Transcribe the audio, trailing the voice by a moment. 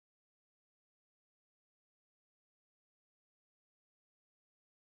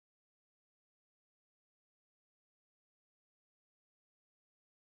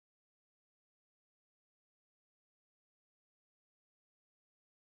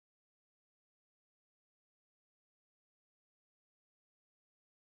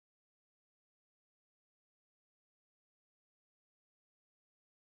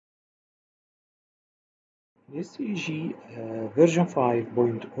In SEG version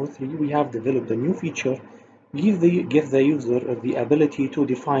 5.03, we have developed a new feature, give the user the ability to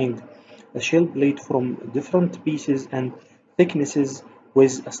define a shell plate from different pieces and thicknesses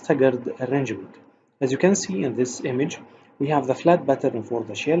with a staggered arrangement. As you can see in this image, we have the flat pattern for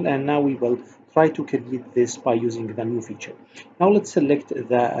the shell, and now we will try to create this by using the new feature. Now let's select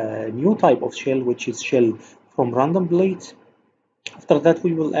the new type of shell, which is shell from random plates. After that,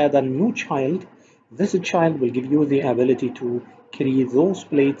 we will add a new child. This child will give you the ability to create those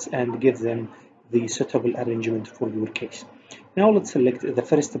plates and give them the suitable arrangement for your case. Now let's select the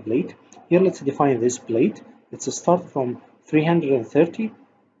first plate. Here let's define this plate. Let's start from 330,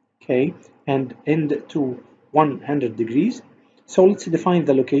 okay, and end to 100 degrees. So let's define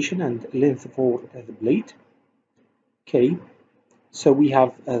the location and length for the plate. Okay, so we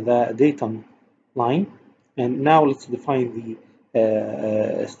have the datum line, and now let's define the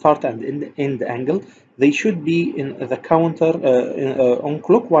start and end angle. They should be in the counter on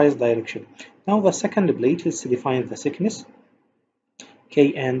clockwise direction. Now the second plate, let's define the thickness,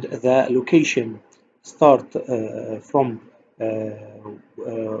 okay, and the location. Start from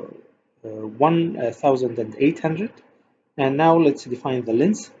 1800, and now let's define the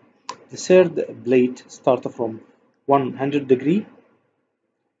length. The third plate start from 100 degree,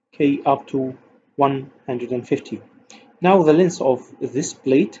 okay, up to 150. Now the length of this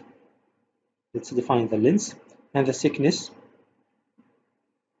plate, let's define the length and the thickness.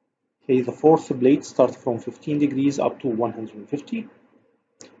 Okay, the fourth plate starts from 15 degrees up to 150.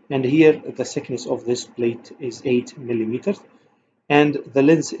 And here the thickness of this plate is 8 millimeters. And the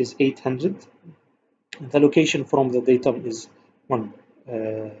length is 800. The location from the datum is 1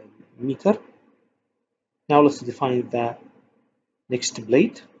 meter. Now let's define the next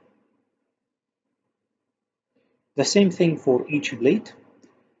plate. The same thing for each plate,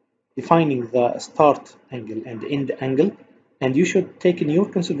 defining the start angle and end angle, and you should take in your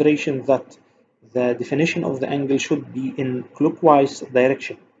consideration that the definition of the angle should be in clockwise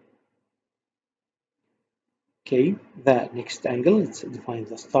direction. Okay, the next angle, let's define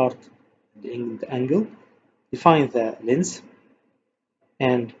the start and end angle, define the length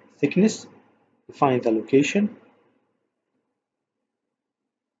and thickness, define the location.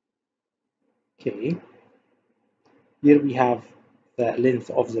 Okay, here we have the length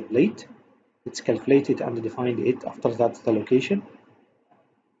of the plate. Let's calculate it and define it. After that, the location.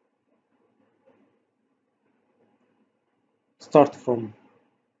 Start from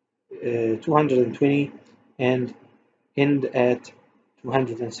 220 and end at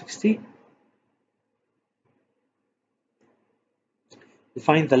 260.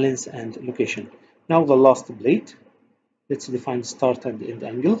 Define the length and location. Now the last plate. Let's define start and end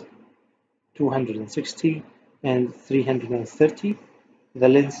angle. 260 and 330. The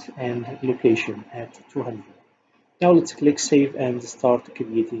length and location at 200. Now let's click save and start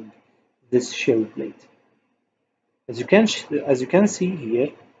creating this shell plate. As you can see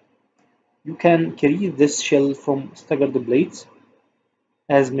here, you can create this shell from staggered plates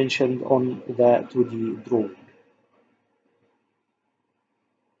as mentioned on the 2D drawing.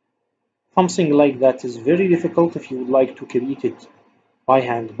 Something like that is very difficult if you would like to create it by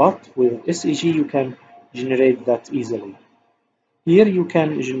hand, but with SEG you can generate that easily. Here you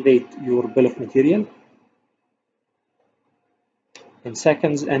can generate your bill of material in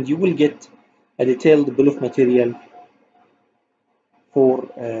seconds, and you will get a detailed bill of material for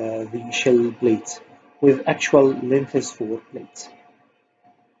the shell plates with actual lengths for plates.